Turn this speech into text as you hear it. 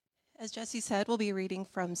As Jesse said, we'll be reading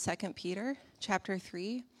from 2 Peter chapter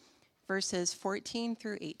 3, verses 14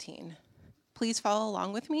 through 18. Please follow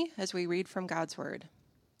along with me as we read from God's word.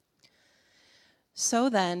 So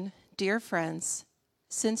then, dear friends,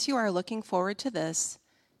 since you are looking forward to this,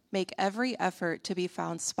 make every effort to be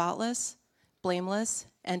found spotless, blameless,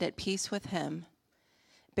 and at peace with him.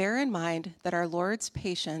 Bear in mind that our Lord's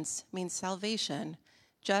patience means salvation,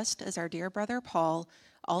 just as our dear brother Paul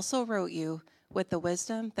also wrote you with the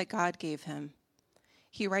wisdom that God gave him.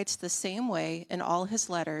 He writes the same way in all his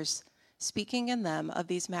letters, speaking in them of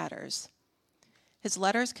these matters. His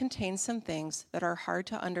letters contain some things that are hard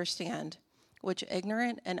to understand, which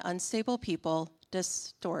ignorant and unstable people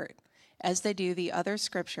distort, as they do the other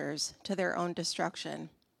scriptures, to their own destruction.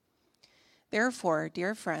 Therefore,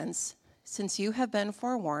 dear friends, since you have been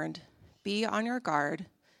forewarned, be on your guard,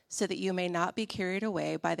 so that you may not be carried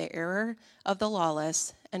away by the error of the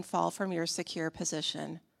lawless and fall from your secure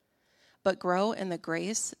position, but grow in the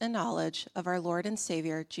grace and knowledge of our Lord and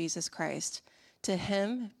Savior, Jesus Christ. To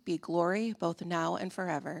him be glory both now and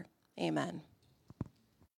forever. Amen.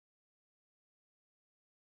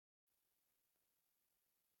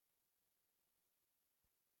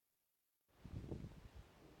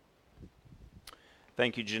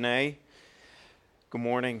 Thank you, Janae. Good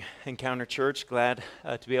morning, Encounter Church. Glad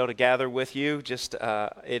to be able to gather with you.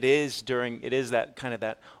 It is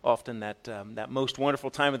that most wonderful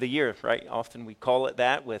time of the year, right? Often we call it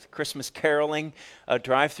that with Christmas caroling,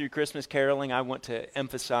 drive-through Christmas caroling. I want to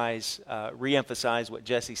re-emphasize what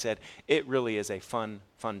Jesse said. It really is a fun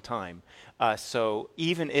time. So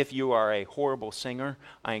even if you are a horrible singer,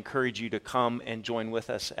 I encourage you to come and join with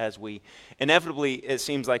us as we, inevitably, it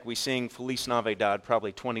seems like we sing Feliz Navidad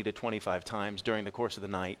probably 20 to 25 times during the course of the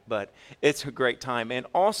night, but it's a great time. And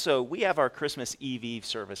also, we have our Christmas Eve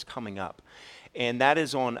service coming up, and that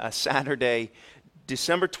is on a Saturday,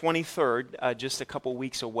 December 23rd, just a couple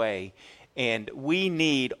weeks away. And we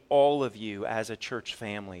need all of you as a church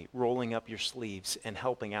family rolling up your sleeves and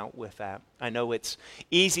helping out with that. I know it's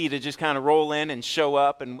easy to just kind of roll in and show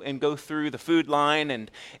up and go through the food line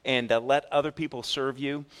and let other people serve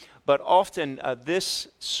you. But often this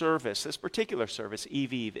particular service,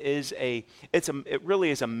 Eve, it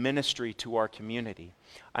really is a ministry to our community.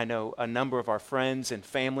 I know a number of our friends and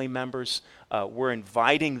family members, we're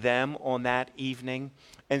inviting them on that evening.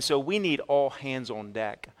 And so we need all hands on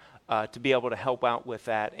deck to be able to help out with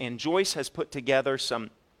that. And Joyce has put together some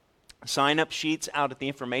sign-up sheets out at the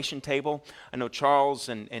information table. I know Charles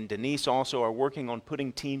and Denise also are working on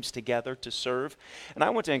putting teams together to serve. And I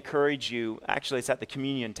want to encourage you, actually it's at the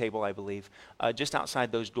communion table, I believe, just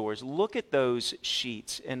outside those doors. Look at those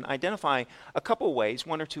sheets and identify a couple ways,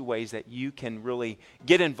 one or two ways that you can really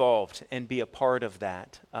get involved and be a part of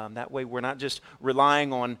that. That way we're not just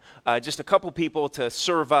relying on just a couple people to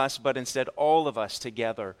serve us, but instead all of us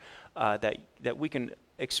together that we can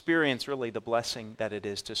experience really the blessing that it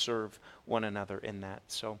is to serve one another in that.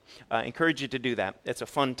 So I encourage you to do that. It's a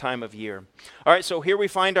fun time of year. All right, so here we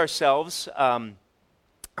find ourselves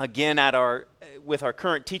again with our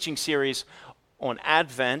current teaching series on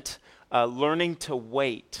Advent, learning to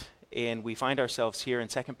wait. And we find ourselves here in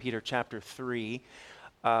 2 Peter chapter 3.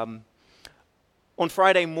 On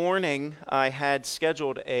Friday morning, I had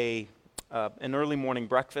scheduled an early morning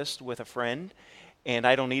breakfast with a friend. And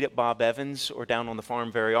I don't eat at Bob Evans or down on the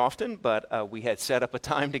farm very often, but we had set up a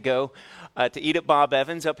time to go to eat at Bob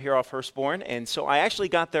Evans up here off Hurstbourne. And so I actually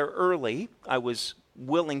got there early. I was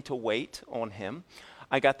willing to wait on him.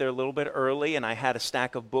 I got there a little bit early, and I had a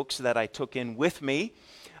stack of books that I took in with me.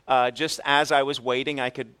 Just as I was waiting,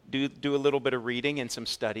 I could do a little bit of reading and some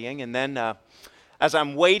studying. And then as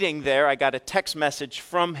I'm waiting there, I got a text message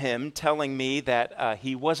from him telling me that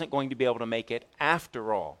he wasn't going to be able to make it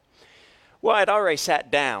after all. Well, I'd already sat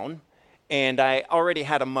down, and I already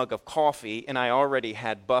had a mug of coffee, and I already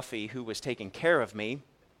had Buffy, who was taking care of me,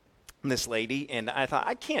 this lady, and I thought,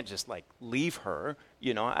 I can't just, leave her.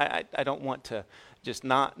 You know, I don't want to just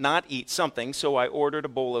not eat something, so I ordered a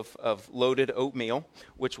bowl of loaded oatmeal,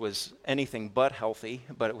 which was anything but healthy,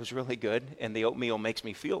 but it was really good, and the oatmeal makes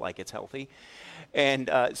me feel like it's healthy. And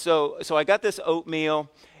so I got this oatmeal,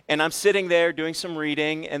 and I'm sitting there doing some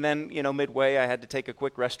reading, and then, midway I had to take a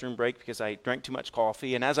quick restroom break because I drank too much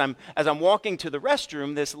coffee. And as I'm walking to the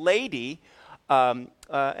restroom, this lady,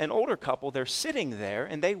 an older couple, they're sitting there,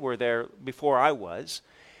 and they were there before I was.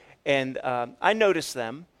 And I noticed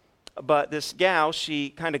them, but this gal, she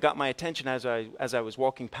kind of got my attention as I was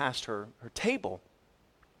walking past her table.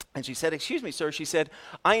 And she said, "Excuse me, sir." She said,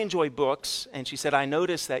 "I enjoy books." And she said, "I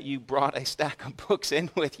noticed that you brought a stack of books in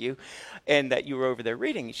with you and that you were over there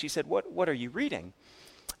reading." She said, What are you reading?"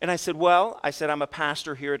 And I said, well, I'm a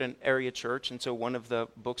pastor here at an area church, and so one of the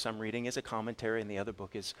books I'm reading is a commentary, and the other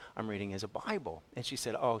book I'm reading is a Bible. And she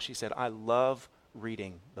said, I love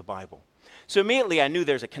reading the Bible. So immediately I knew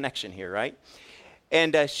there's a connection here, right?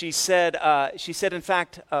 And she said, in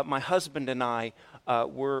fact, my husband and I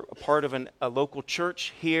were a part of a local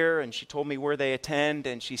church here, and she told me where they attend,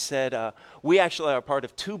 and she said, we actually are part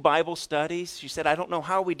of 2 Bible studies. She said, I don't know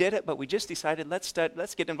how we did it, but we just decided let's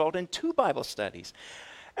get involved in 2 Bible studies.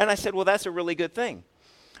 And I said, well, that's a really good thing.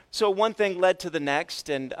 So one thing led to the next,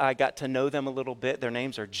 and I got to know them a little bit. Their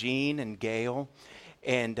names are Jean and Gail.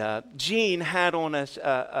 And Jean had on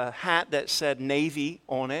a hat that said Navy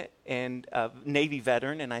on it, and Navy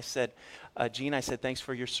veteran. And I said, Jean, thanks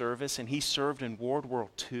for your service. And he served in World War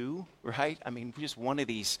II, right? I mean, just one of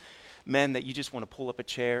these men that you just want to pull up a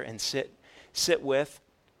chair and sit with.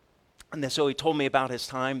 And then, so he told me about his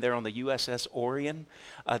time there on the USS Orion.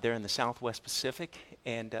 There in the Southwest Pacific.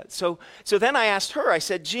 And so then I asked her, I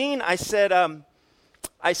said, Jean, I said,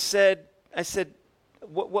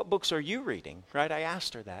 what books are you reading, right? I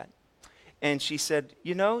asked her that. And she said,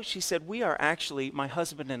 my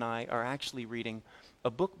husband and I are actually reading a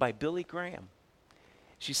book by Billy Graham.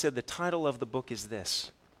 She said the title of the book is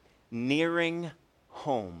this, Nearing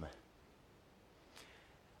Home.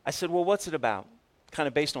 I said, well, what's it about? Kind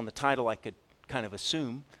of based on the title, I could kind of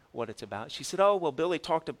assume what it's about. She said, Billy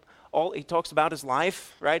he talks about his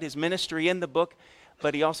life, right, his ministry in the book,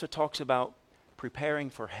 but he also talks about preparing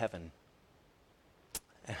for heaven.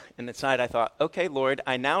 And inside I thought, okay, Lord,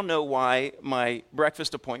 I now know why my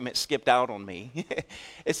breakfast appointment skipped out on me.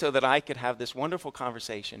 It's so that I could have this wonderful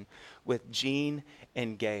conversation with Jean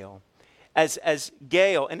and Gail. As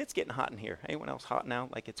Gail, and it's getting hot in here. Anyone else hot now?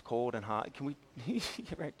 Like it's cold and hot. Can we,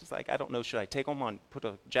 right, just like, I don't know, should I take them on, put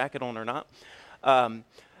a jacket on or not?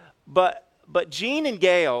 But Jean and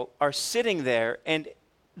Gail are sitting there, and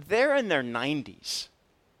they're in their 90s.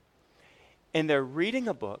 And they're reading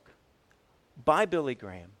a book by Billy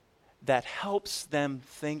Graham that helps them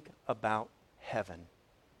think about heaven.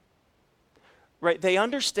 Right? They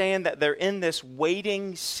understand that they're in this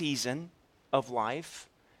waiting season of life,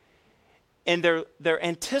 and they're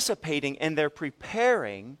anticipating and they're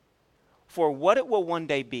preparing for what it will one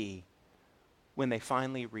day be when they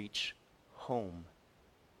finally reach home.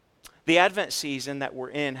 The Advent season that we're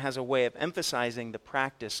in has a way of emphasizing the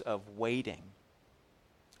practice of waiting.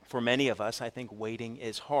 For many of us, I think waiting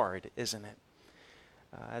is hard, isn't it?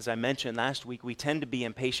 As I mentioned last week, we tend to be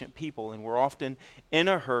impatient people, and we're often in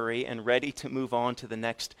a hurry and ready to move on to the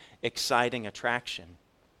next exciting attraction.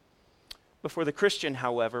 But for the Christian,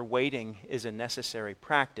 however, waiting is a necessary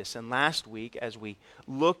practice. And last week, as we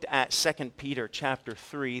looked at 2 Peter chapter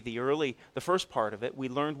 3, the first part of it, we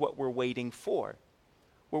learned what we're waiting for.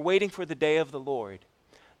 We're waiting for the day of the Lord,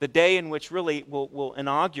 the day in which really will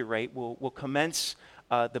inaugurate, will commence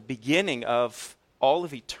the beginning of all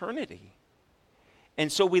of eternity.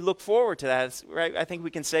 And so we look forward to that. Right? I think we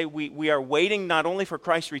can say we are waiting not only for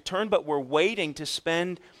Christ's return, but we're waiting to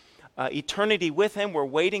spend eternity with him. We're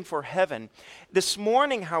waiting for heaven. This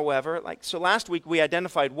morning, however, so last week we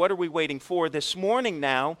identified what are we waiting for. This morning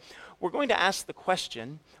now, we're going to ask the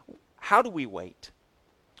question, how do we wait?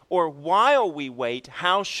 Or while we wait,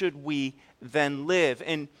 how should we then live?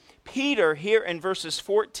 And Peter, here in verses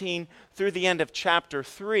 14 through the end of chapter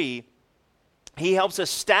 3, he helps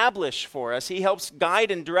establish for us, he helps guide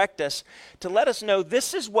and direct us to let us know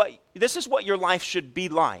this is what your life should be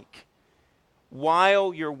like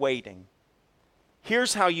while you're waiting.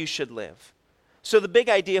 Here's how you should live. So the big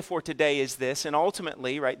idea for today is this, and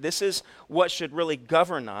ultimately, right, this is what should really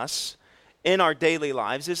govern us in our daily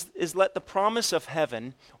lives, is let the promise of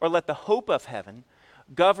heaven, or let the hope of heaven,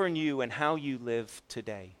 govern you and how you live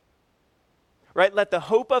today. Right? Let the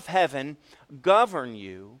hope of heaven govern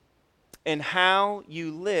you in how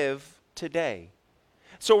you live today.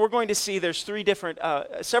 So we're going to see there's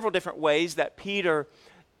several different ways that Peter,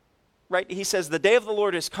 right, he says, the day of the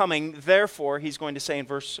Lord is coming, therefore, he's going to say in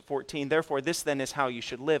verse 14, therefore, this then is how you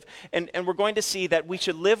should live. And we're going to see that we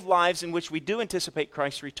should live lives in which we do anticipate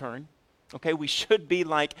Christ's return. Okay, we should be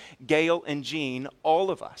like Gail and Jean, all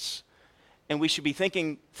of us. And we should be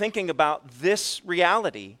thinking about this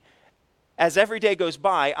reality. As every day goes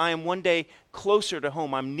by, I am one day closer to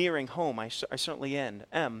home. I'm nearing home. I certainly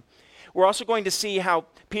am. We're also going to see how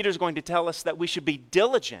Peter's going to tell us that we should be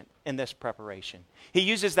diligent in this preparation. He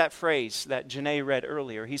uses that phrase that Janae read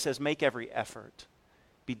earlier. He says, make every effort.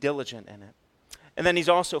 Be diligent in it. And then he's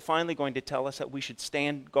also finally going to tell us that we should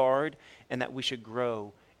stand guard and that we should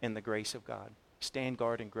grow in the grace of God. Stand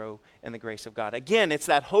guard and grow in the grace of God. Again, it's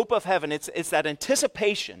that hope of heaven. It's that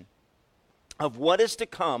anticipation of what is to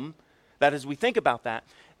come, that as we think about that,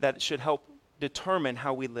 that should help determine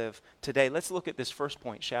how we live today. Let's look at this first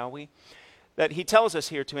point, shall we? That he tells us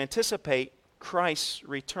here to anticipate Christ's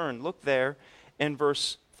return. Look there in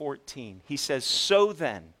verse 14. He says, so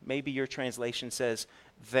then, maybe your translation says,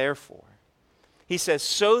 therefore. He says,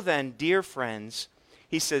 so then, dear friends,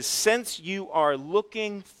 he says, since you are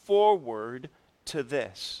looking forward to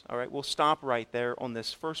this. All right, we'll stop right there on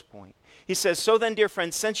this first point. He says, so then, dear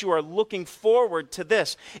friends, since you are looking forward to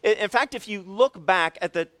this. In fact, if you look back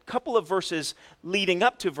at the couple of verses leading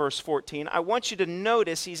up to verse 14, I want you to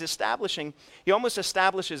notice he almost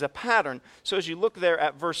establishes a pattern. So as you look there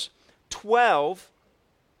at verse 12,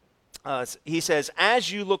 he says,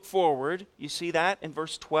 as you look forward, you see that in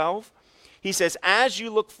verse 12? He says, as you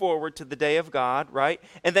look forward to the day of God, right?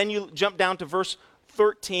 And then you jump down to verse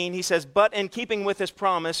 13, he says, but in keeping with his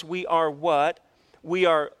promise, we are what? We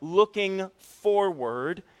are looking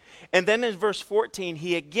forward. And then in verse 14,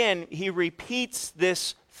 he repeats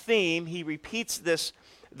this theme, he repeats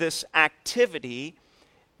this activity.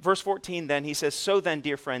 Verse 14 then, he says, so then,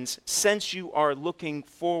 dear friends, since you are looking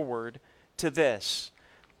forward to this.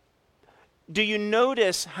 Do you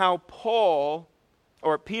notice how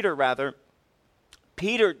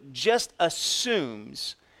Peter just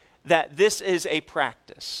assumes that this is a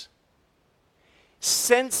practice?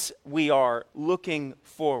 Since we are looking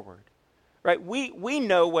forward, right? We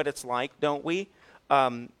know what it's like, don't we?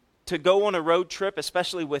 To go on a road trip,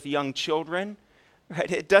 especially with young children,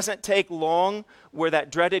 right? It doesn't take long where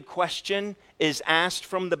that dreaded question is asked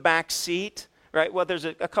from the back seat, right? Well, there's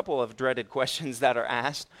a couple of dreaded questions that are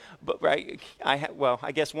asked, but right,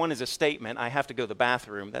 I guess one is a statement. I have to go to the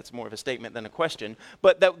bathroom. That's more of a statement than a question.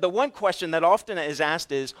 But the one question that often is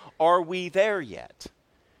asked is, are we there yet?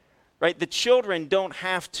 Right? The children don't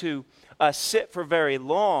have to sit for very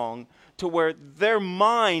long to where their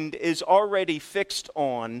mind is already fixed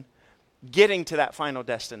on getting to that final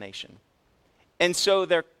destination. And so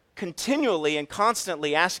they're continually and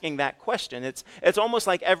constantly asking that question. It's almost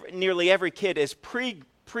like nearly every kid is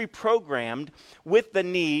pre-programmed with the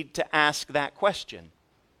need to ask that question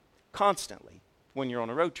constantly when you're on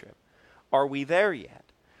a road trip. Are we there yet?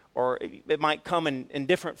 Or it might come in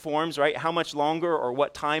different forms, right? How much longer or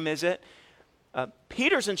what time is it?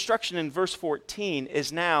 Peter's instruction in verse 14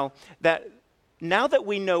 is now that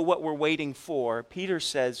we know what we're waiting for, Peter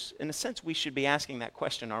says, in a sense, we should be asking that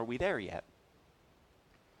question, are we there yet?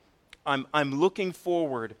 I'm looking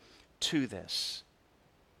forward to this.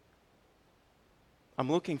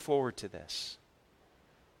 I'm looking forward to this.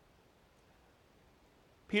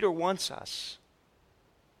 Peter wants us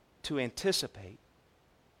to anticipate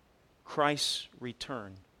Christ's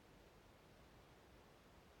return.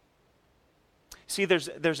 See, there's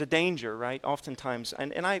a danger, right? Oftentimes,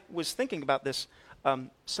 and I was thinking about this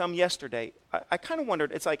some yesterday. I kind of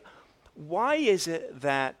wondered. It's like, why is it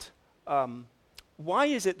that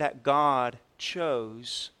God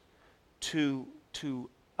chose to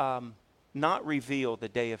not reveal the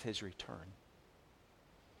day of his return?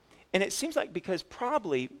 And it seems like because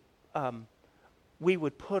probably we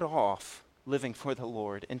would put off living for the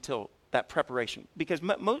Lord until that preparation, because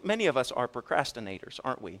many of us are procrastinators,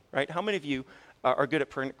 aren't we? Right? How many of you are good at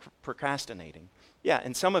procrastinating? Yeah,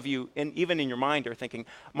 and some of you, even in your mind, are thinking,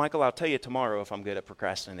 Michael, I'll tell you tomorrow if I'm good at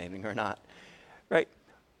procrastinating or not. Right?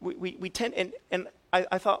 We tend, and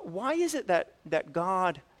I thought, why is it that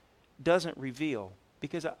God doesn't reveal?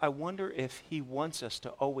 Because I wonder if he wants us to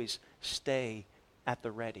always stay at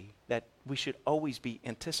the ready, that we should always be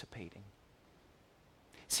anticipating.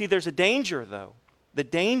 See, there's a danger, though. The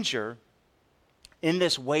danger in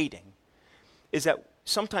this waiting is that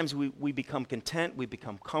sometimes we become content, we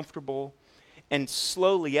become comfortable, and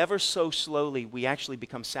slowly, ever so slowly, we actually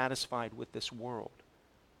become satisfied with this world.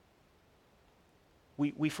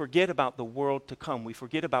 We forget about the world to come. We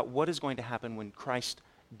forget about what is going to happen when Christ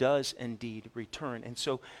does indeed return. And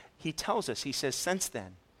so he tells us, he says, since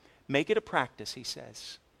then, make it a practice, he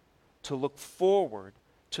says, to look forward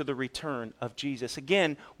to the return of Jesus.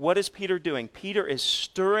 Again, what is Peter doing? Peter is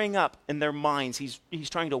stirring up in their minds. He's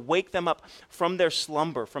trying to wake them up from their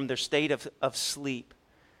slumber, from their state of sleep.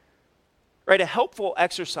 Right? A helpful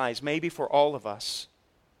exercise maybe for all of us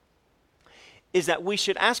is that we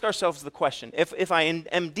should ask ourselves the question, if I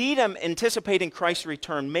indeed am anticipating Christ's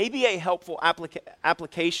return, maybe a helpful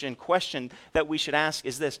application question that we should ask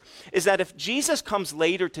is this, is that if Jesus comes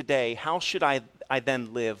later today, how should I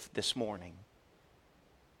then live this morning?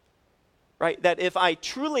 Right? That if I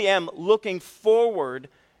truly am looking forward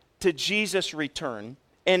to Jesus' return,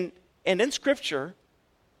 and in Scripture,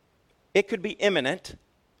 it could be imminent,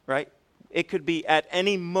 right? It could be at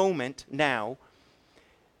any moment now.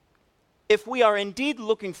 If we are indeed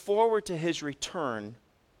looking forward to his return,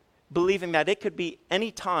 believing that it could be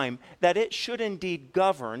any time, that it should indeed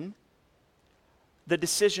govern the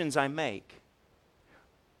decisions I make.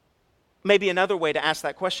 Maybe another way to ask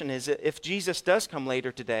that question is, if Jesus does come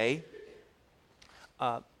later today,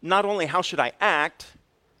 not only how should I act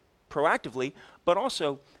proactively, but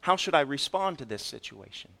also how should I respond to this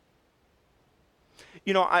situation?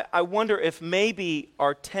 You know, I wonder if maybe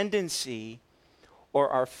our tendency or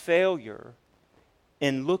our failure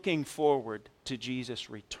in looking forward to Jesus'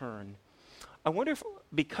 return, I wonder if,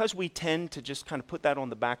 because we tend to just kind of put that on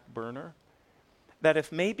the back burner, that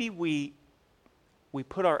if maybe we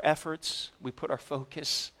put our efforts, we put our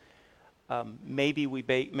focus, maybe we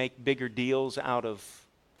make bigger deals out of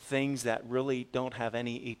things that really don't have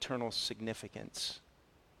any eternal significance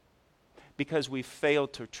because we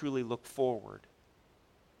failed to truly look forward.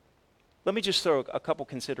 Let me just throw a couple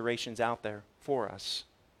considerations out there for us.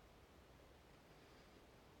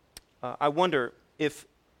 I wonder if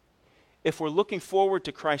we're looking forward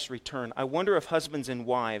to Christ's return, I wonder if husbands and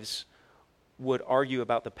wives would argue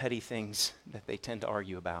about the petty things that they tend to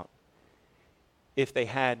argue about if they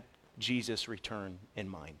had Jesus' return in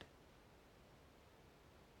mind.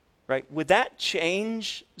 Right? Would that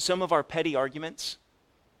change some of our petty arguments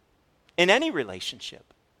in any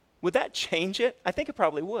relationship? Would that change it? I think it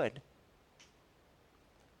probably would.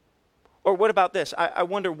 Or what about this? I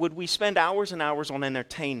wonder, would we spend hours and hours on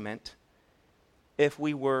entertainment if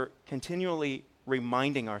we were continually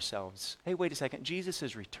reminding ourselves, hey, wait a second, Jesus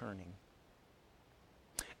is returning?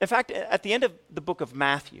 In fact, at the end of the book of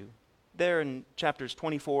Matthew, there in chapters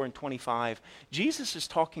 24 and 25, Jesus is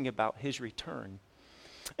talking about his return.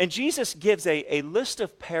 And Jesus gives a list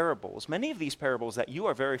of parables, many of these parables that you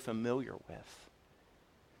are very familiar with.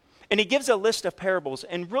 And he gives a list of parables,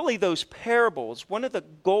 and really those parables, one of the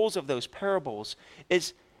goals of those parables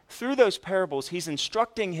is through those parables, he's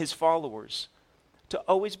instructing his followers to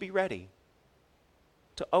always be ready.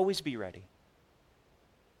 To always be ready.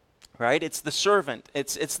 Right? It's the servant.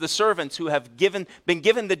 It's the servants who have been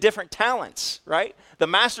given the different talents, right? The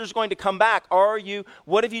master's going to come back.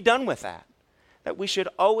 What have you done with that? That we should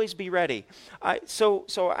always be ready. So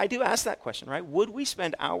I do ask that question, right? Would we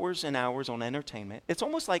spend hours and hours on entertainment? It's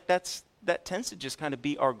almost like that tends to just kind of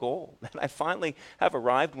be our goal. That I finally have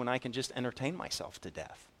arrived when I can just entertain myself to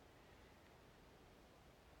death.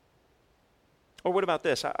 Or what about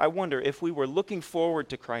this? I wonder if we were looking forward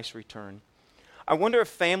to Christ's return, I wonder if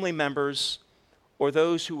family members or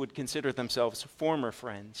those who would consider themselves former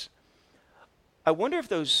friends, I wonder if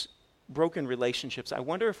those broken relationships, I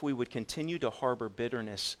wonder if we would continue to harbor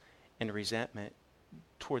bitterness and resentment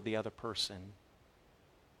toward the other person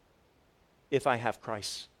if I have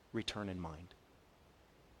Christ's return in mind.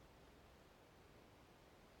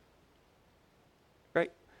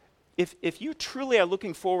 Right? If you truly are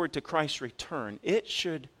looking forward to Christ's return, it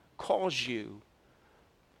should cause you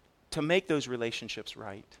to make those relationships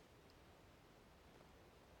right.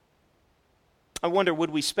 I wonder, would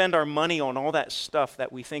we spend our money on all that stuff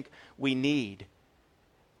that we think we need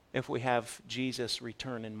if we have Jesus'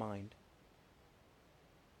 return in mind?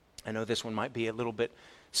 I know this one might be a little bit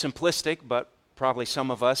simplistic, but probably some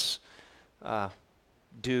of us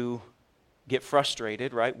do get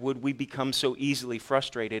frustrated, right? Would we become so easily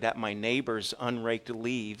frustrated at my neighbor's unraked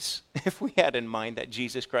leaves if we had in mind that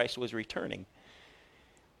Jesus Christ was returning?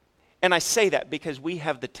 And I say that because we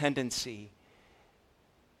have the tendency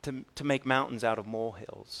to make mountains out of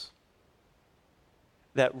molehills.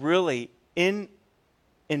 That really, in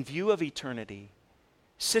view of eternity,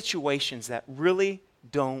 situations that really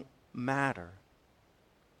don't matter.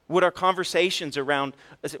 Would our conversations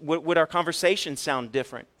sound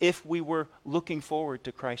different if we were looking forward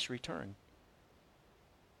to Christ's return?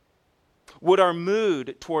 Would our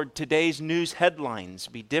mood toward today's news headlines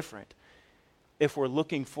be different if we're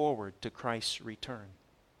looking forward to Christ's return?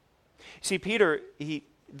 See, Peter,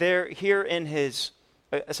 here in his,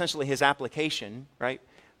 essentially his application, right?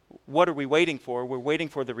 What are we waiting for? We're waiting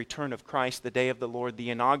for the return of Christ, the day of the Lord, the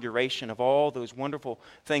inauguration of all those wonderful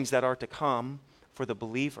things that are to come for the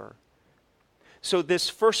believer. So this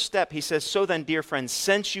first step, he says, so then, dear friends,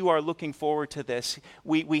 since you are looking forward to this,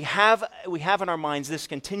 we have in our minds this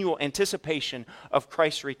continual anticipation of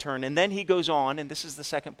Christ's return. And then he goes on, and this is the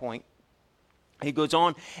second point, he goes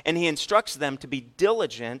on and he instructs them to be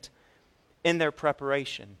diligent in their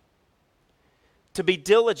preparation. To be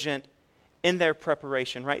diligent in their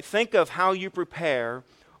preparation, right? Think of how you prepare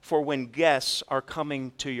for when guests are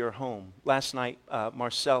coming to your home. Last night,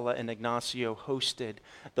 Marcella and Ignacio hosted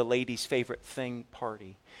the ladies' favorite thing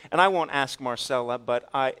party. And I won't ask Marcella, but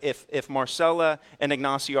if Marcella and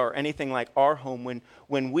Ignacio are anything like our home,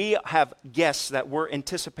 when we have guests that we're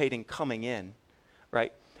anticipating coming in,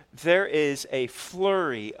 right? there is a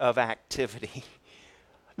flurry of activity.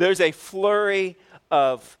 There's a flurry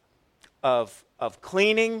of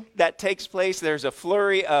cleaning that takes place. There's a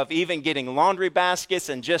flurry of even getting laundry baskets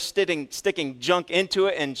and just sticking junk into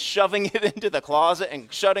it and shoving it into the closet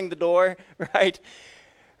and shutting the door, right?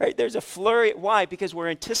 Right? There's a flurry. Why? Because we're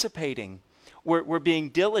anticipating. We're being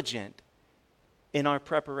diligent in our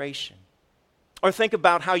preparation. Or think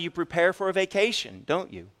about how you prepare for a vacation,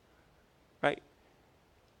 don't you? Right?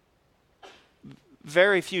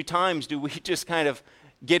 Very few times do we just kind of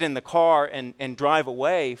get in the car and drive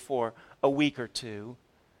away for a week or two.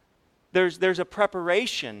 There's a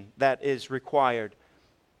preparation that is required.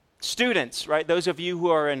 Students, right? Those of you who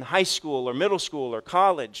are in high school or middle school or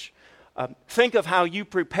college, think of how you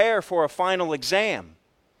prepare for a final exam.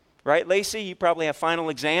 Right, Lacey? You probably have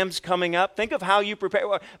final exams coming up. Think of how you prepare.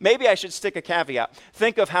 Well, maybe I should stick a caveat.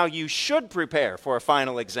 Think of how you should prepare for a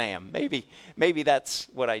final exam. Maybe that's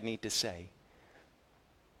what I need to say.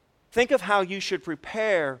 Think of how you should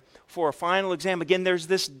prepare for a final exam. Again, there's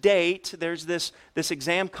this date, there's this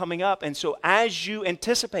exam coming up, and so as you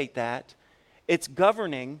anticipate that, it's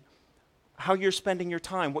governing how you're spending your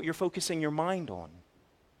time, what you're focusing your mind on.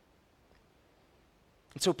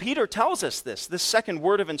 And so Peter tells us this second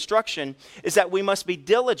word of instruction is that we must be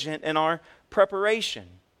diligent in our preparation.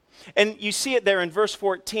 And you see it there in verse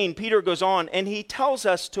 14. Peter goes on and he tells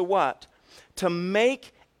us to what? To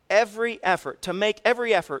make every effort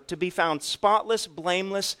to be found spotless,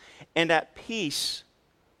 blameless, and at peace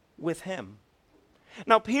with him.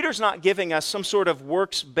 Now, Peter's not giving us some sort of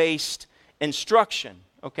works-based instruction,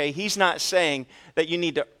 okay? He's not saying that you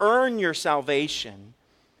need to earn your salvation.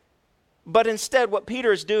 But instead, what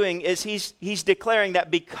Peter is doing is he's declaring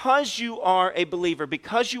that because you are a believer,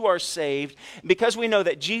 because you are saved, because we know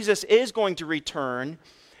that Jesus is going to return,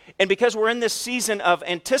 and because we're in this season of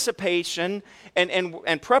anticipation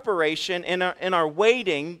and preparation in our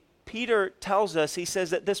waiting, Peter tells us, he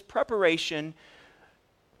says that this preparation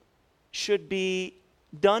should be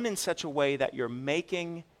done in such a way that you're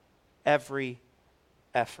making every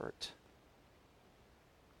effort.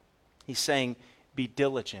 He's saying, be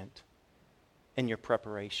diligent in your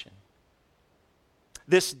preparation.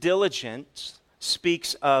 This diligence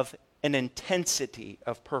speaks of an intensity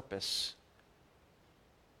of purpose.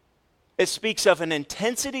 It speaks of an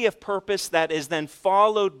intensity of purpose that is then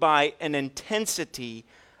followed by an intensity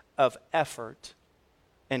of effort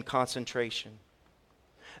and concentration.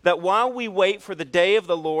 That while we wait for the day of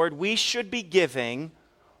the Lord, we should be giving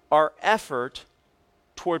our effort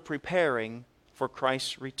toward preparing for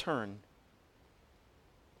Christ's return.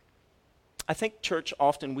 I think, church,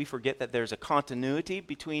 often we forget that there's a continuity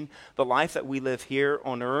between the life that we live here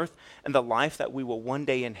on earth and the life that we will one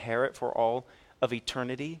day inherit for all of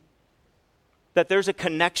eternity. That there's a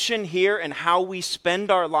connection here in how we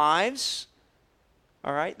spend our lives.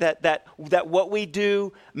 All right? That what we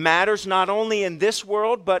do matters not only in this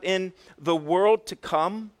world, but in the world to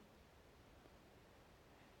come.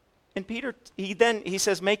 And Peter, he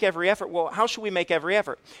says, make every effort. Well, how should we make every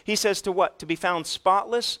effort? He says to what? To be found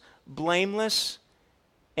spotless, blameless,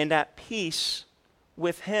 and at peace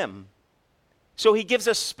with him. So he gives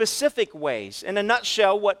us specific ways. In a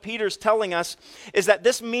nutshell, what Peter's telling us is that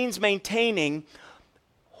this means maintaining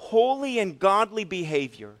holy and godly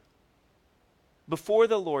behavior before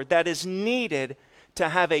the Lord that is needed to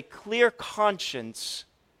have a clear conscience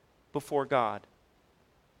before God.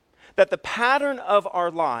 That the pattern of our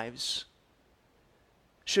lives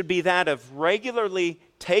should be that of regularly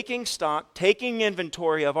taking stock, taking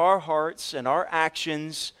inventory of our hearts and our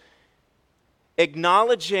actions,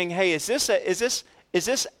 acknowledging, hey, is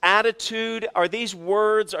this attitude, are these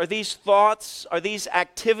words, are these thoughts, are these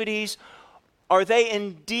activities, are they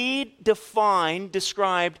indeed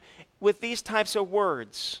described with these types of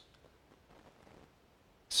words?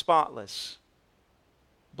 Spotless,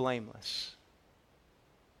 blameless,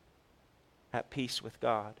 at peace with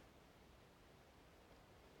God.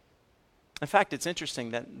 In fact, it's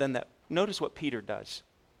interesting that notice what Peter does.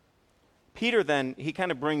 Peter then, he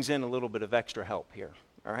kind of brings in a little bit of extra help here,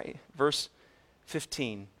 all right? Verse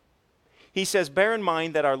 15. He says, bear in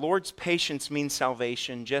mind that our Lord's patience means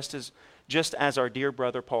salvation, just as our dear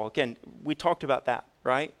brother Paul. Again, we talked about that,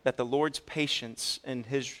 right? That the Lord's patience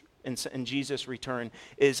in Jesus' return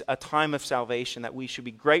is a time of salvation, that we should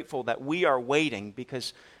be grateful that we are waiting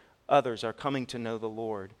because others are coming to know the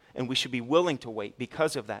Lord. And we should be willing to wait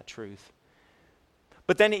because of that truth.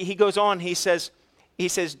 But then he goes on, he says,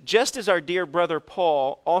 just as our dear brother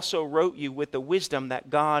Paul also wrote you with the wisdom that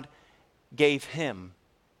God gave him.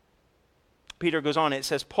 Peter goes on, it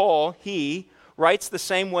says, Paul, he writes the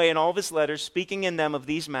same way in all of his letters, speaking in them of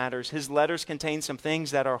these matters. His letters contain some things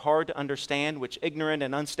that are hard to understand, which ignorant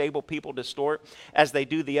and unstable people distort, as they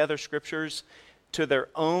do the other scriptures, to their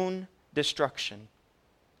own destruction.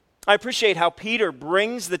 I appreciate how Peter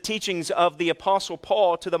brings the teachings of the Apostle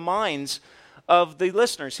Paul to the minds of the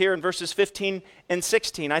listeners here in verses 15 and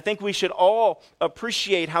 16. I think we should all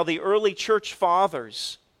appreciate how the early church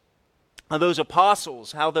fathers, how those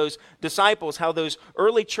apostles, how those disciples, how those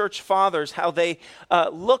early church fathers, how they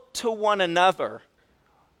looked to one another,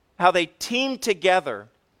 how they teamed together.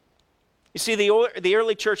 You see, the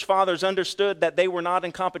early church fathers understood that they were not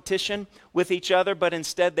in competition with each other, but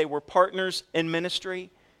instead they were partners in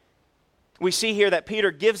ministry. We see here that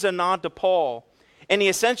Peter gives a nod to Paul, and he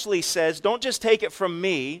essentially says, don't just take it from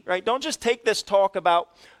me, right? Don't just take this talk about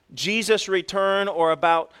Jesus' return or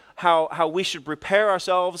about how we should prepare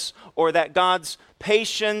ourselves or that God's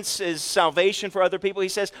patience is salvation for other people. He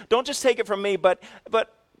says, don't just take it from me, but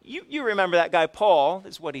you remember that guy Paul,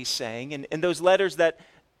 is what he's saying, and those letters that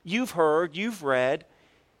you've heard, you've read.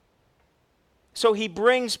 So he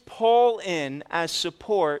brings Paul in as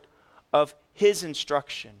support of his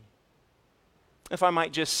instruction. If I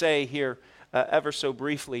might just say here, ever so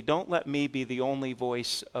briefly, don't let me be the only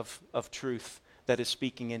voice of truth that is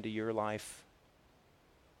speaking into your life.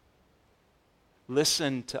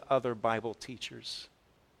 Listen to other Bible teachers.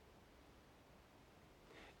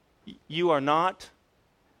 You are not,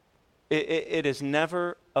 it is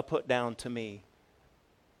never a put down to me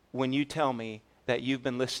when you tell me that you've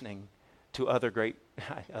been listening to other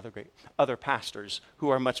pastors who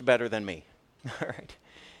are much better than me. All right.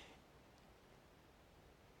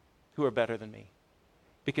 Who are better than me,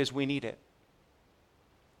 because we need it.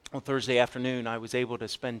 On Thursday afternoon, I was able to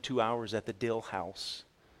spend 2 hours at the Dill House.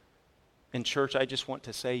 In church, I just want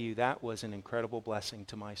to say to you, that was an incredible blessing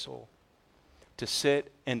to my soul. To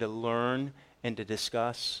sit and to learn and to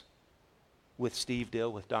discuss with Steve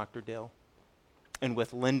Dill, with Dr. Dill, and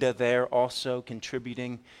with Linda there also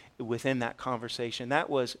contributing within that conversation. That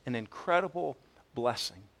was an incredible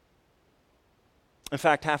blessing. In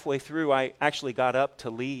fact, halfway through, I actually got up to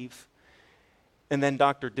leave. And then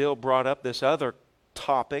Dr. Dill brought up this other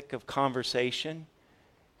topic of conversation.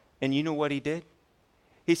 And you know what he did?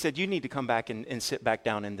 He said, you need to come back and sit back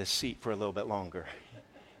down in this seat for a little bit longer.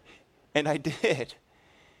 And I did.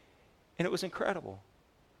 And it was incredible.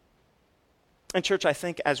 And church, I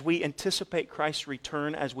think as we anticipate Christ's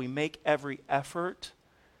return, as we make every effort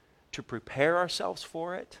to prepare ourselves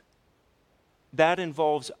for it, that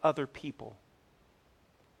involves other people.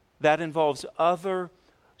 That involves other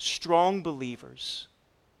strong believers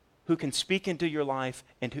who can speak into your life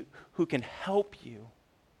and who can help you.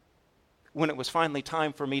 When it was finally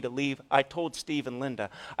time for me to leave, I told Steve and Linda,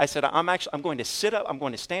 I said, I'm going to sit up, I'm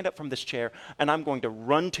going to stand up from this chair, and I'm going to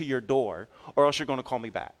run to your door, or else you're going to call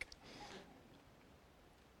me back.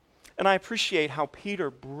 And I appreciate how Peter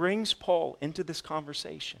brings Paul into this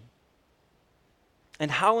conversation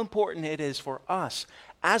and how important it is for us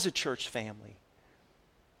as a church family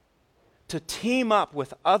to team up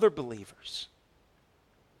with other believers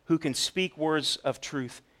who can speak words of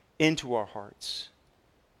truth into our hearts.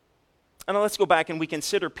 And now let's go back and we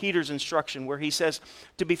consider Peter's instruction where he says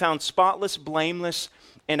to be found spotless, blameless,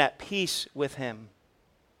 and at peace with him.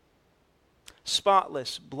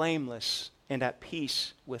 Spotless, blameless, and at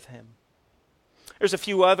peace with him. There's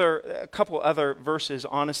a couple other verses,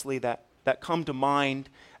 honestly, that come to mind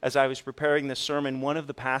as I was preparing this sermon. One of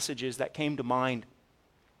the passages that came to mind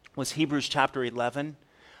was Hebrews chapter 11.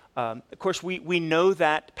 Of course, we know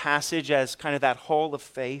that passage as kind of that hall of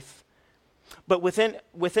faith. But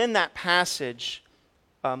within that passage,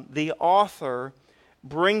 the author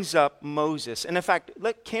brings up Moses. And in fact,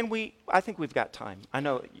 I think we've got time. I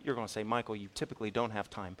know you're going to say, Michael, you typically don't have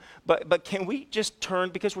time. But can we just turn,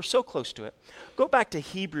 because we're so close to it, go back to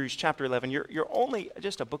Hebrews chapter 11. You're only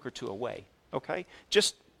just a book or two away, okay?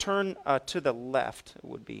 Just turn to the left, it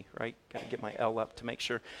would be, right? Got to get my L up to make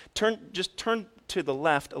sure. Just turn to the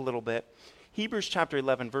left a little bit. Hebrews chapter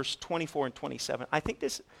 11, verse 24 and 27. I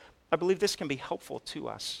believe this can be helpful to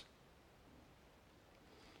us.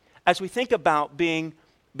 As we think about being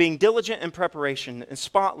diligent in preparation and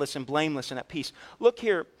spotless and blameless and at peace, look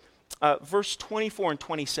here, verse 24 and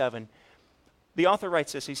 27. The author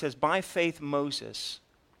writes this. He says, by faith Moses,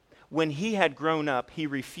 when he had grown up, he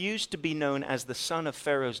refused to be known as the son of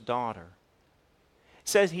Pharaoh's daughter. It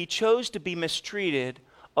says he chose to be mistreated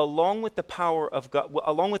along with the power of God,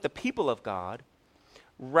 along with the people of God,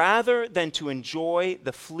 rather than to enjoy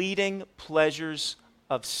the fleeting pleasures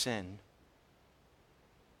of sin.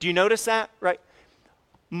 Do you notice that? Right?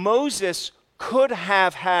 Moses could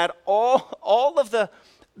have had all of the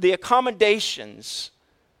the accommodations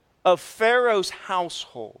of Pharaoh's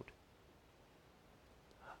household.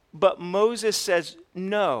 But Moses says,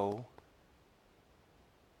 no,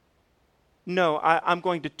 I'm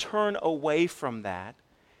going to turn away from that.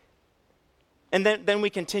 And then we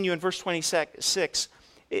continue in verse 26.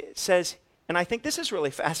 It says, and I think this is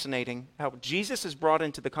really fascinating, how Jesus is brought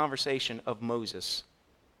into the conversation of Moses.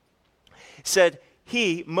 It said,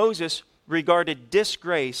 he, Moses, regarded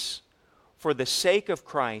disgrace for the sake of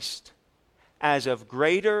Christ as of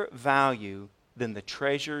greater value than the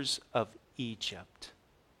treasures of Egypt.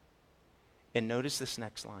 And notice this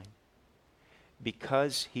next line.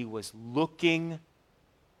 Because he was looking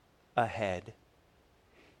ahead.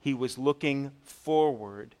 He was looking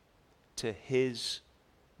forward to his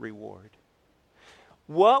reward.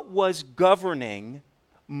 What was governing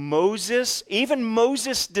Moses, even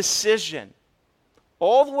Moses' decision,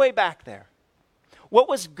 all the way back there? What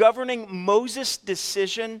was governing Moses'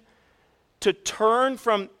 decision to turn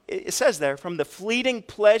from, it says there, from the fleeting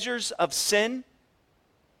pleasures of sin?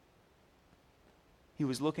 He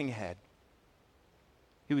was looking ahead.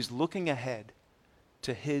 He was looking ahead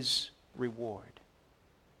to his reward.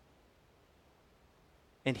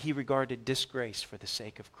 And he regarded disgrace for the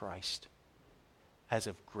sake of Christ as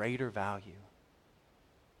of greater value.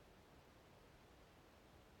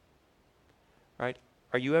 Right?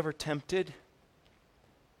 Are you ever tempted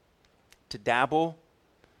to dabble,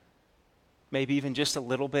 maybe even just a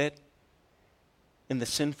little bit, in the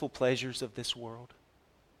sinful pleasures of this world?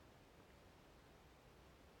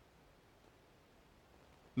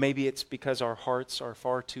 Maybe it's because our hearts are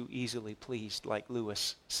far too easily pleased, like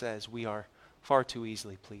Lewis says, we are far too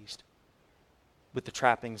easily pleased with the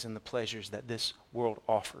trappings and the pleasures that this world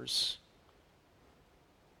offers.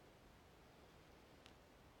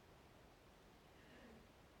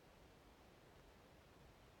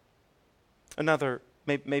 Another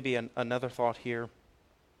thought here,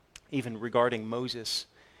 even regarding Moses,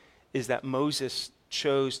 is that Moses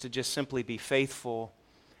chose to just simply be faithful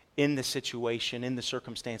in the situation, in the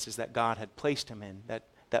circumstances that God had placed him in,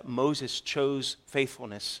 that Moses chose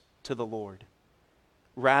faithfulness to the Lord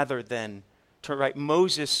rather than to, right?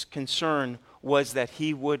 Moses' concern was that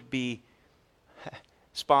he would be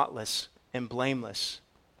spotless and blameless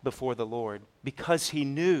before the Lord because he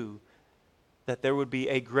knew that there would be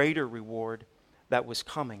a greater reward that was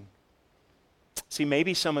coming. See,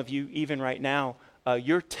 maybe some of you, even right now,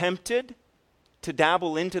 you're tempted to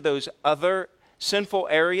dabble into those other sinful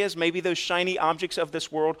areas. Maybe those shiny objects of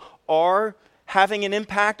this world are having an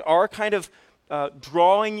impact, are kind of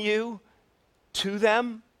drawing you to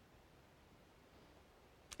them.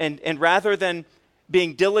 And rather than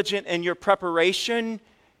being diligent in your preparation,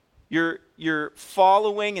 you're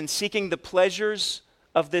following and seeking the pleasures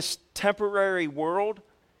of this temporary world.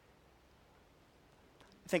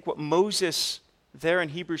 I think what Moses, there in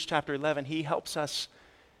Hebrews chapter 11, he helps us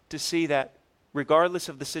to see that regardless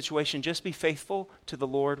of the situation, just be faithful to the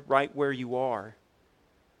Lord right where you are.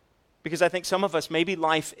 Because I think some of us, maybe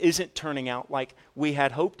life isn't turning out like we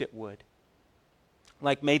had hoped it would.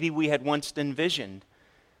 Like maybe we had once envisioned.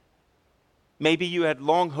 Maybe you had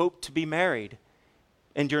long hoped to be married,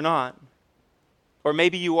 and you're not. Or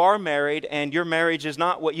maybe you are married, and your marriage is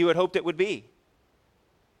not what you had hoped it would be.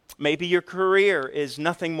 Maybe your career is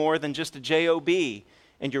nothing more than just a job,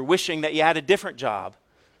 and you're wishing that you had a different job,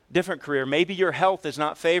 different career. Maybe your health is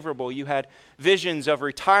not favorable. You had visions of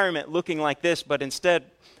retirement looking like this, but instead,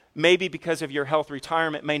 maybe because of your health,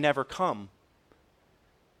 retirement may never come.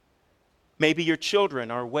 Maybe your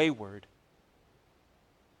children are wayward.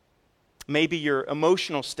 Maybe your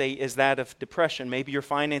emotional state is that of depression. Maybe your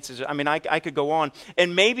finances, I could go on.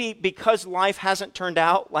 And maybe because life hasn't turned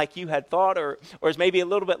out like you had thought or is maybe a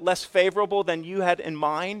little bit less favorable than you had in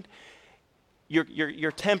mind,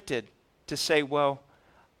 you're tempted to say, well,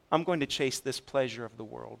 I'm going to chase this pleasure of the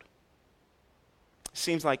world. It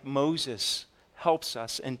seems like Moses helps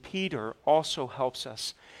us, and Peter also helps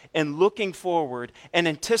us in looking forward and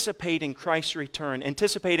anticipating Christ's return,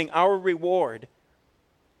 anticipating our reward,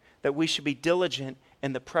 that we should be diligent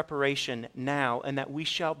in the preparation now, and that we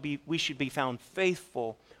should be found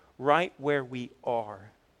faithful right where we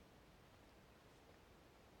are.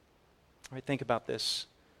 All right, think about this.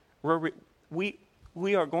 We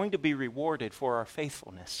are going to be rewarded for our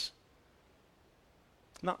faithfulness,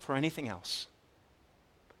 not for anything else,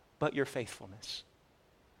 but your faithfulness.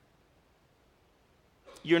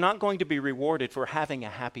 You're not going to be rewarded for having a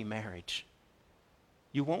happy marriage.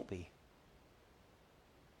 You won't be.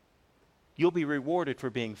 You'll be rewarded for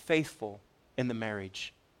being faithful in the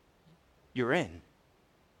marriage you're in.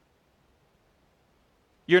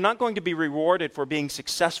 You're not going to be rewarded for being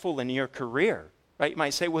successful in your career. right? You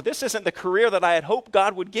might say, well, this isn't the career that I had hoped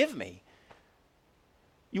God would give me.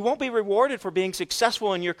 You won't be rewarded for being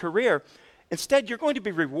successful in your career. Instead, you're going to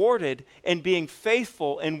be rewarded in being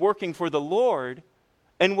faithful and working for the Lord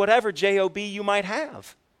in whatever job you might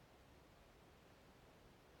have.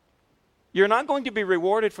 You're not going to be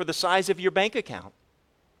rewarded for the size of your bank account.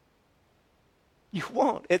 You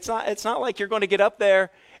won't. It's not like you're going to get up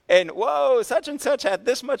there and, whoa, such and such had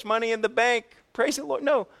this much money in the bank. Praise the Lord.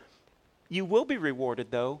 No. You will be rewarded,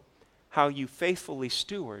 though, how you faithfully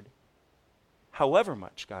steward however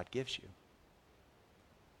much God gives you.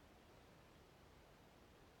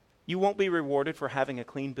 You won't be rewarded for having a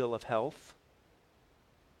clean bill of health,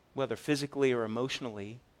 whether physically or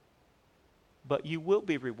emotionally, but you will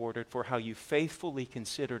be rewarded for how you faithfully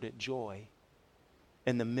considered it joy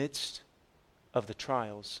in the midst of the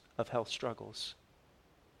trials of health struggles.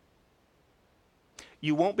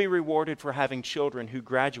 You won't be rewarded for having children who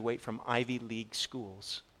graduate from Ivy League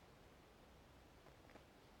schools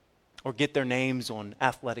or get their names on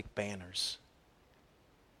athletic banners.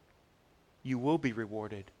 You will be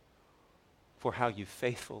rewarded for how you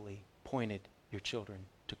faithfully pointed your children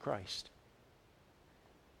to Christ.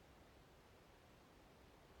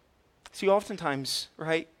 See, oftentimes,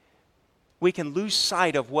 right, we can lose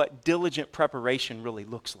sight of what diligent preparation really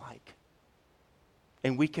looks like.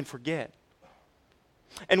 And we can forget.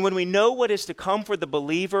 And when we know what is to come for the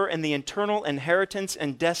believer and the eternal inheritance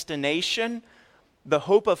and destination, the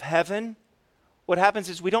hope of heaven, what happens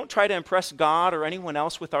is we don't try to impress God or anyone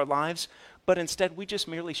else with our lives, but instead we just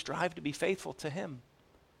merely strive to be faithful to Him,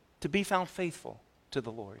 to be found faithful to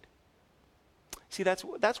the Lord. See, that's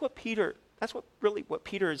what Peter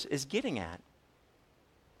is getting at.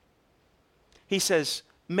 He says,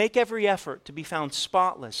 make every effort to be found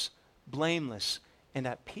spotless, blameless, and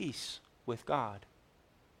at peace with God.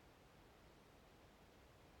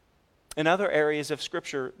 In other areas of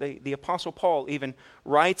Scripture, the Apostle Paul even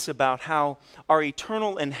writes about how our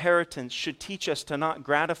eternal inheritance should teach us to not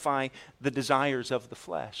gratify the desires of the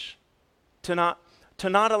flesh, to not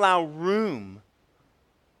allow room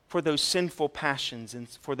for those sinful passions and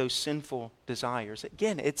for those sinful desires.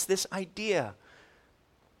 Again, it's this idea,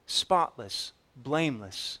 spotless,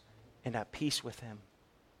 blameless, and at peace with Him.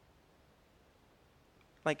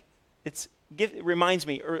 Like, it reminds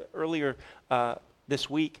me earlier this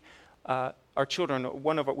week, our children,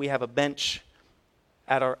 we have a bench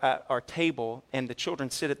at our table, and the children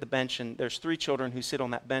sit at the bench, and there's 3 children who sit on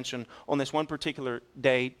that bench, and on this one particular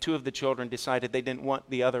day, 2 of the children decided they didn't want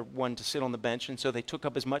the other one to sit on the bench, and so they took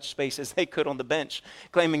up as much space as they could on the bench,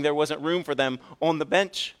 claiming there wasn't room for them on the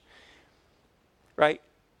bench, right?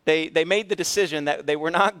 They made the decision that they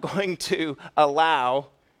were not going to allow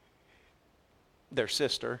their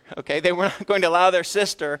sister, okay? They were not going to allow their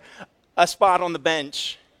sister a spot on the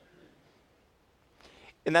bench.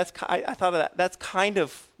 And I thought of that. That's kind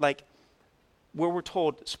of like where we're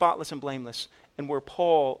told spotless and blameless, and where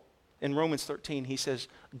Paul in Romans 13, he says,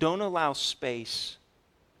 don't allow space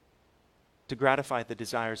to gratify the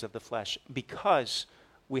desires of the flesh because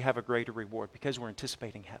we have a greater reward, because we're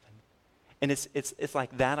anticipating heaven. And it's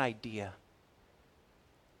like that idea.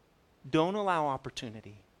 Don't allow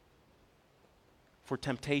opportunity for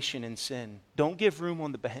temptation and sin. Don't give room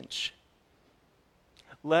on the bench.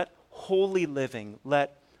 Let holy living,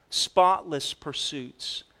 let spotless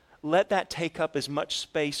pursuits, let that take up as much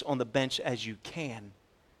space on the bench as you can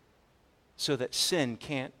so that sin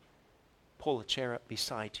can't pull a chair up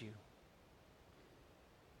beside you.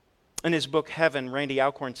 In his book, Heaven, Randy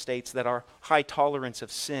Alcorn states that our high tolerance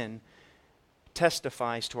of sin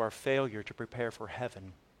testifies to our failure to prepare for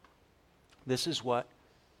heaven. This is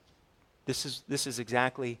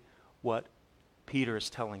exactly what Peter is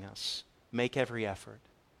telling us. Make every effort.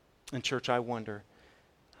 And church, I wonder,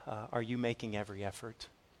 are you making every effort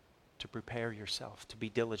to prepare yourself, to be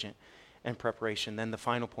diligent in preparation? Then the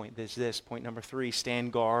final point is this, point number 3,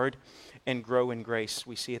 stand guard and grow in grace.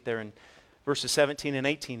 We see it there in verses 17 and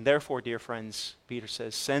 18. Therefore, dear friends, Peter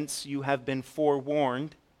says, since you have been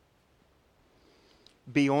forewarned,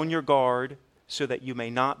 be on your guard so that you may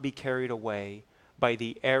not be carried away by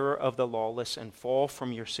the error of the lawless and fall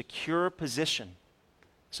from your secure position.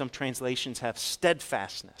 Some translations have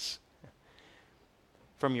steadfastness.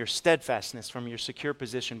 From your steadfastness, from your secure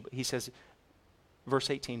position. He says,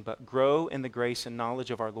 verse 18, but grow in the grace and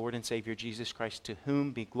knowledge of our Lord and Savior Jesus Christ, to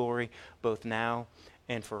whom be glory both now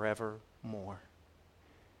and forevermore.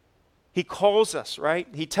 He calls us, right?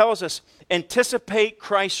 He tells us, anticipate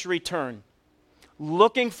Christ's return.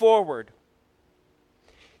 Looking forward.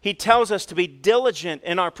 He tells us to be diligent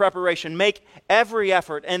in our preparation, make every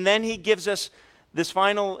effort, and then he gives us this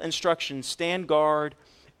final instruction, stand guard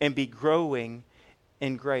and be growing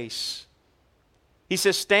in grace. He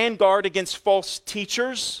says, stand guard against false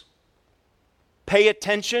teachers. Pay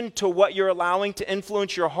attention to what you're allowing to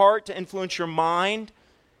influence your heart, to influence your mind.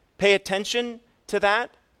 Pay attention to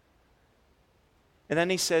that. And then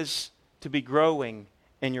he says to be growing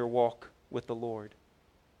in your walk with the Lord.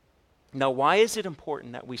 Now, why is it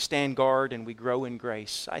important that we stand guard and we grow in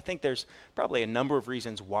grace? I think there's probably a number of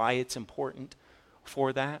reasons why it's important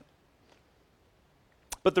for that.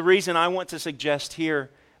 But the reason I want to suggest here,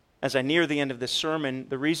 as I near the end of this sermon,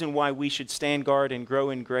 the reason why we should stand guard and grow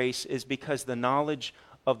in grace is because the knowledge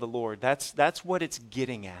of the Lord. That's what it's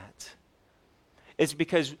getting at. It's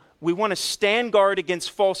because we want to stand guard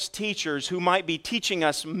against false teachers who might be teaching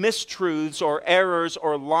us mistruths or errors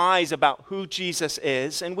or lies about who Jesus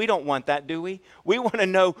is. And we don't want that, do we? We want to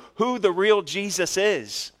know who the real Jesus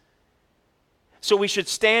is. So we should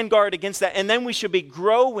stand guard against that. And then we should be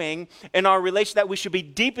growing in our relation, that we should be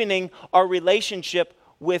deepening our relationship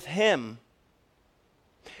with Him.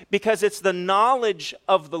 Because it's the knowledge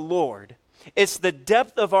of the Lord, it's the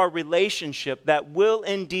depth of our relationship that will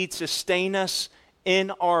indeed sustain us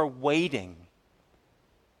in our waiting.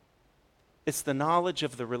 It's the knowledge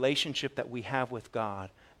of the relationship that we have with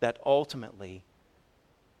God that ultimately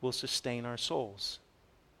will sustain our souls.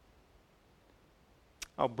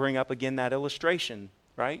 I'll bring up again that illustration,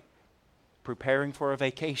 right? Preparing for a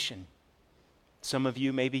vacation. Some of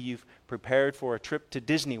you, maybe you've prepared for a trip to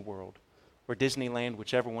Disney World or Disneyland,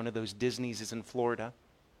 whichever one of those Disneys is in Florida.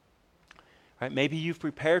 Right? Maybe you've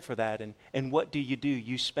prepared for that, and what do?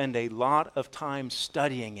 You spend a lot of time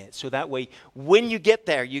studying it, so that way when you get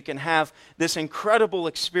there, you can have this incredible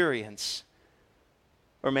experience.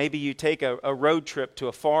 Or maybe you take a road trip to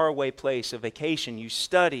a faraway place, a vacation, you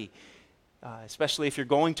study, especially if you're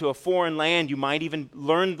going to a foreign land, you might even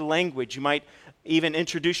learn the language, you might even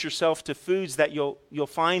introduce yourself to foods that you'll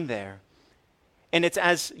find there. And it's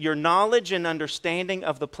as your knowledge and understanding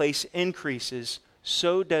of the place increases,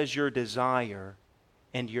 so does your desire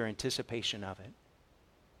and your anticipation of it.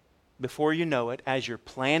 Before you know it, as you're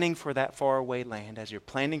planning for that faraway land, as you're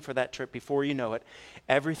planning for that trip, before you know it,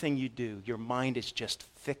 everything you do, your mind is just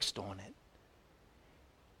fixed on it.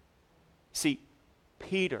 See,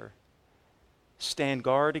 Peter, stand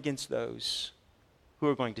guard against those who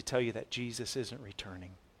are going to tell you that Jesus isn't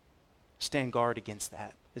returning. Stand guard against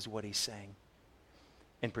that, is what he's saying.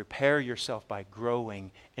 And prepare yourself by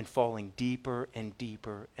growing and falling deeper and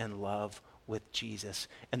deeper in love with Jesus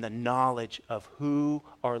and the knowledge of who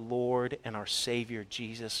our Lord and our Savior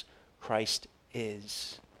Jesus Christ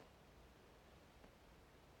is.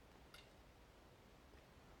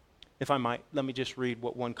 If I might, let me just read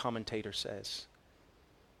what one commentator says.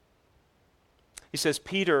 He says,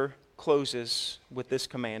 Peter closes with this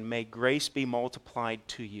command, may grace be multiplied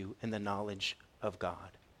to you in the knowledge of God.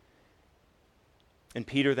 And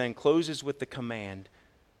Peter then closes with the command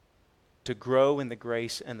to grow in the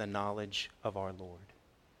grace and the knowledge of our Lord.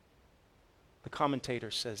 The commentator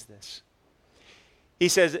says this. He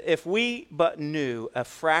says, if we but knew a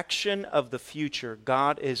fraction of the future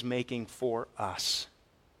God is making for us,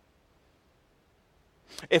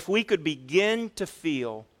 if we could begin to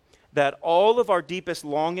feel that all of our deepest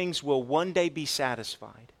longings will one day be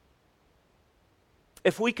satisfied,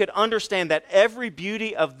 if we could understand that every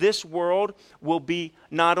beauty of this world will be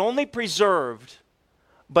not only preserved,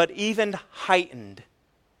 but even heightened,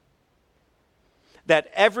 that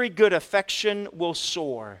every good affection will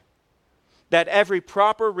soar, that every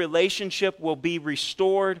proper relationship will be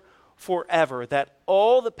restored forever, that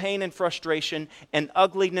all the pain and frustration and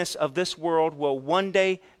ugliness of this world will one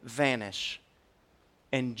day vanish,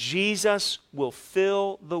 and Jesus will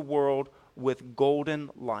fill the world with golden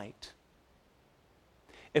light.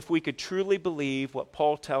 If we could truly believe what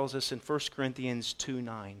Paul tells us in 1 Corinthians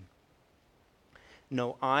 2:9,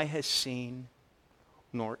 no eye has seen,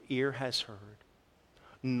 nor ear has heard,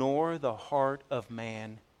 nor the heart of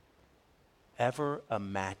man ever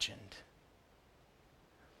imagined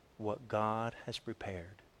what God has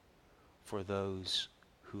prepared for those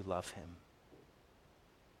who love Him.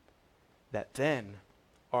 That then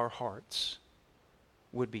our hearts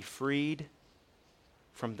would be freed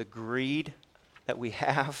from the greed that we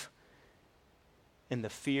have and the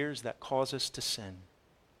fears that cause us to sin.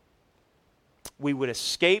 We would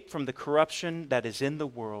escape from the corruption that is in the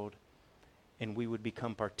world, and we would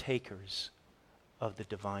become partakers of the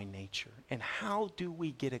divine nature. And how do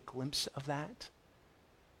we get a glimpse of that?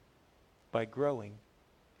 By growing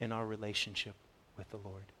in our relationship with the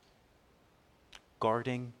Lord.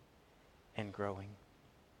 Guarding and growing.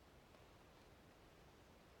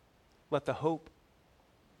 Let the hope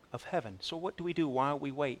of heaven. So what do we do while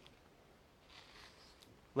we wait?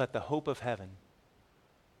 Let the hope of heaven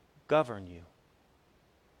govern you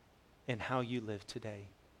in how you live today.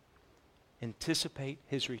 Anticipate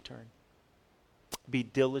his return. Be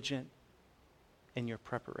diligent in your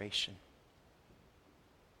preparation.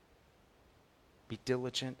 Be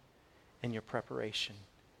diligent in your preparation,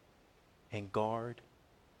 and guard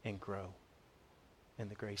and grow in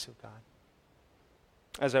the grace of God.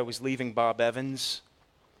 As I was leaving Bob Evans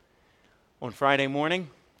on Friday morning,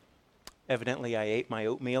 evidently I ate my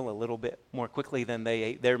oatmeal a little bit more quickly than they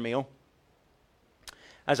ate their meal.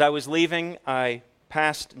 As I was leaving, I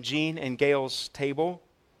passed Jean and Gail's table,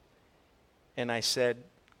 and I said,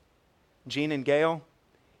 Jean and Gail,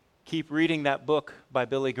 keep reading that book by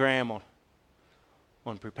Billy Graham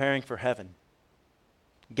on preparing for heaven.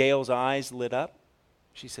 Gail's eyes lit up.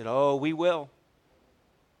 She said, oh, we will.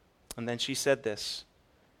 And then she said this.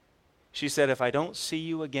 She said, if I don't see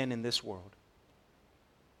you again in this world,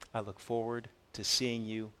 I look forward to seeing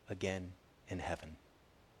you again in heaven.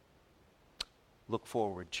 Look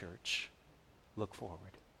forward, church. Look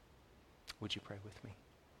forward. Would you pray with me?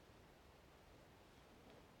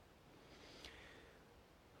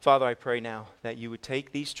 Father, I pray now that you would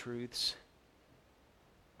take these truths,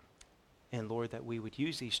 and Lord, that we would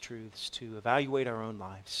use these truths to evaluate our own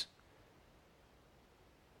lives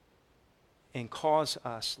and cause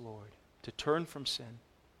us, Lord, to turn from sin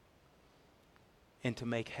and to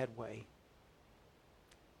make headway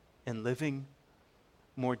in living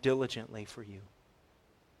more diligently for you.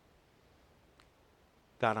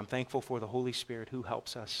 God, I'm thankful for the Holy Spirit who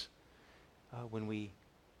helps us when we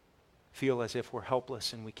feel as if we're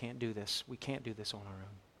helpless and we can't do this. We can't do this on our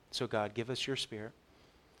own. So God, give us your Spirit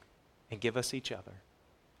and give us each other.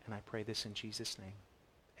 And I pray this in Jesus' name.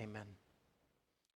 Amen.